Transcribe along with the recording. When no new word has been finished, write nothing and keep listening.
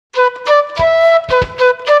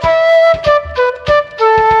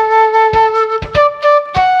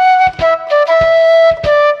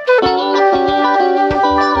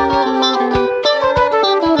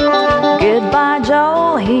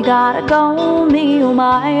me, oh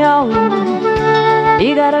my, oh.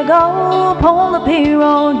 You gotta go pull the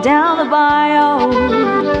hero down the bayou.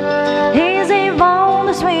 He's Yvonne,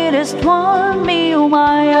 the sweetest one, me, oh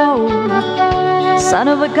my, oh. Son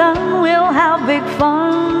of a gun, we'll have big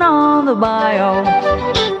fun on the bayou.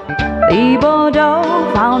 The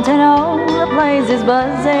Bordeaux fountain, oh, the place is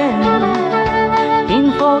buzzing.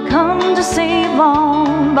 Keen folk come to see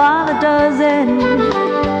Yvonne by the dozen.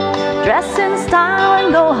 Dress in style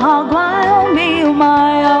and go hog wild, me, oh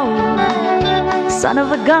my, oh. Son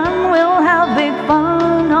of a gun, we'll have big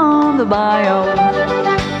fun on the bayou.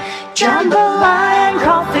 Jambalaya and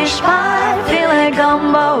crawfish pie, filet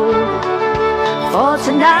gumbo. For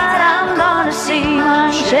tonight I'm gonna see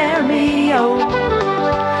my Sherry, oh.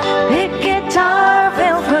 Pick guitar,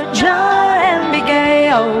 fill fruit jar, and be gay,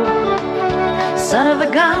 oh. Son of a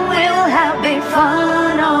gun, we'll have big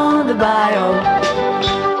fun on the bayou.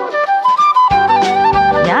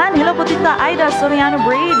 Yan, hello po Tita Aida Soriano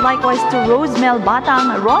Braid. Likewise to Rosemel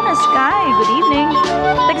Batang, Rona Sky, good evening.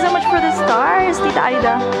 Thanks so much for the stars, Tita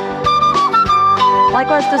Aida.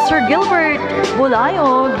 Likewise to Sir Gilbert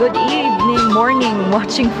Bulayo, good evening, morning,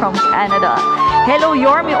 watching from Canada. Hello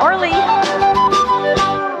Yormi Orly.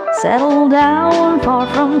 Settle down, far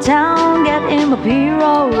from town, get him a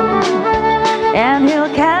pirogue, and he'll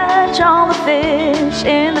catch all the fish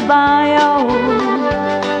in the bayou.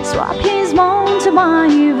 Swap his moan to my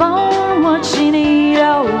Yvonne, what she need,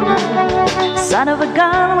 oh. Son of a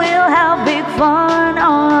gun, we'll have big fun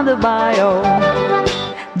on the bayou.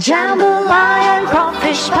 Jambalaya and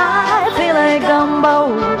crawfish pie, filet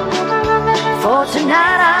gumbo. For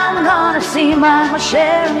tonight I'm gonna see my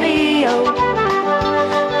Sherry, oh.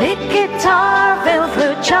 Pick guitar, fill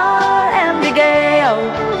fruit jar, and be gay, oh.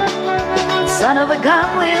 Son of a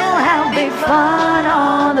gun, we'll have big fun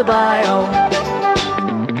on the bayou.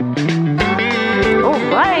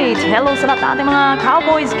 Alright, hello sa lahat natin mga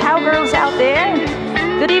cowboys, cowgirls out there.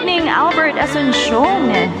 Good evening, Albert Asuncion,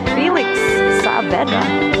 Felix Saavedra.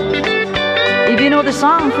 If you know the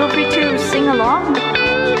song, feel free to sing along.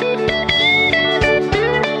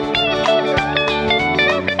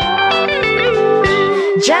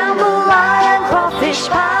 Jambalaya and crawfish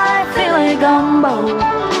pie, filet gumbo.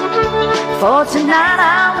 For tonight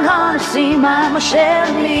I'm gonna see my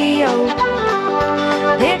Sherry, oh.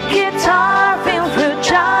 Pick guitar, fill fruit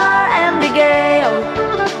jar, and be gay, oh.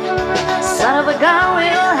 Son of a gun,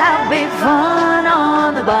 we'll have big fun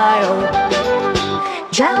on the bayou.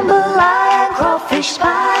 Jambalaya and crawfish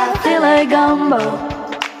pie, filet gumbo.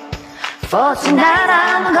 For tonight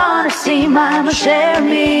I'm gonna see my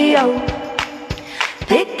Sherry, oh.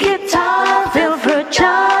 Pick guitar, fill fruit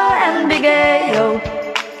jar, and be gay, oh.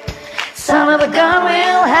 Son of a gun,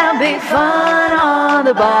 we'll have big fun on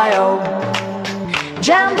the bayou.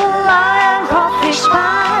 Jambalaya and crawfish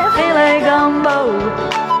pie, filet gumbo.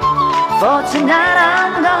 For tonight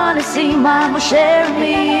I'm gonna see my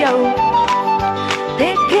Sherry, oh.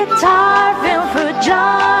 Pick guitar, fill fruit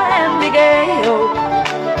jar, and be gay, oh.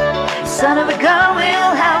 Son of a gun,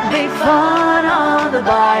 we'll have big fun on the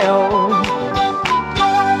bayou.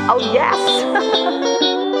 Oh yes!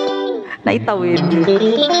 Naitawid.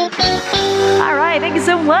 Alright, thank you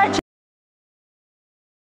so much.